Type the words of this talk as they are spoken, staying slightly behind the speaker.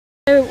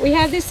So we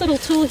have this little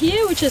tool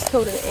here which is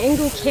called an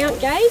angle count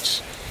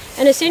gauge,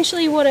 and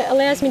essentially what it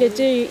allows me to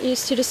do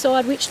is to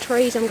decide which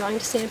trees I'm going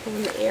to sample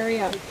in the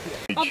area.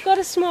 I've got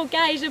a small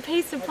gauge, a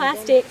piece of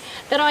plastic,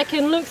 that I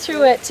can look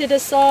through it to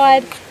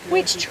decide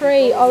which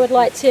tree I would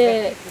like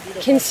to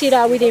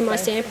consider within my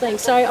sampling.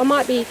 So I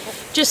might be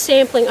just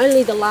sampling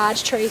only the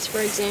large trees, for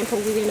example,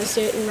 within a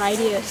certain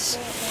radius.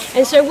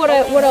 And so what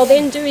I'll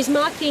then do is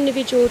mark the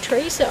individual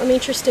trees that I'm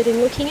interested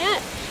in looking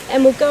at,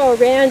 and we'll go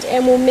around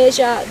and we'll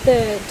measure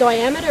the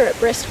diameter at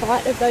breast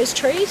height of those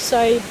trees.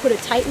 So put a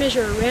tape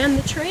measure around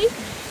the tree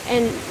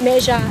and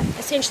measure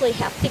essentially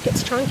how thick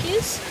its trunk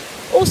is.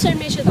 Also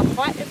measure the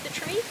height of the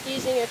tree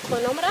using a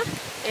clinometer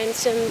and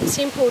some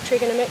simple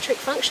trigonometric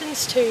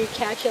functions to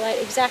calculate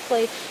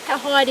exactly how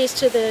high it is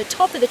to the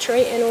top of the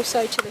tree and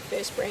also to the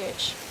first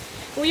branch.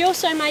 We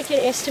also make an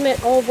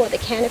estimate of what the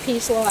canopy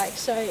is like,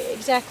 so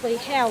exactly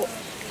how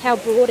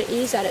broad it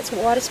is at its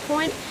widest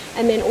point,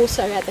 and then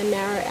also at the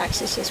narrow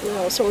axis as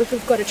well. So if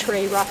we've got a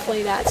tree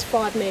roughly that's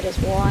 5 metres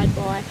wide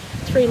by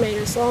 3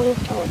 metres long,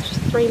 or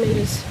 3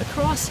 metres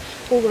across,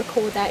 we'll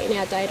record that in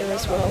our data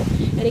as well.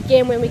 And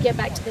again, when we get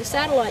back to the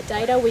satellite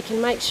data, we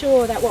can make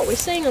sure that what we're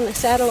seeing on the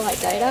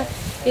satellite data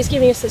is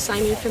giving us the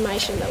same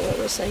information that what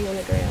we're seeing on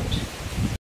the ground.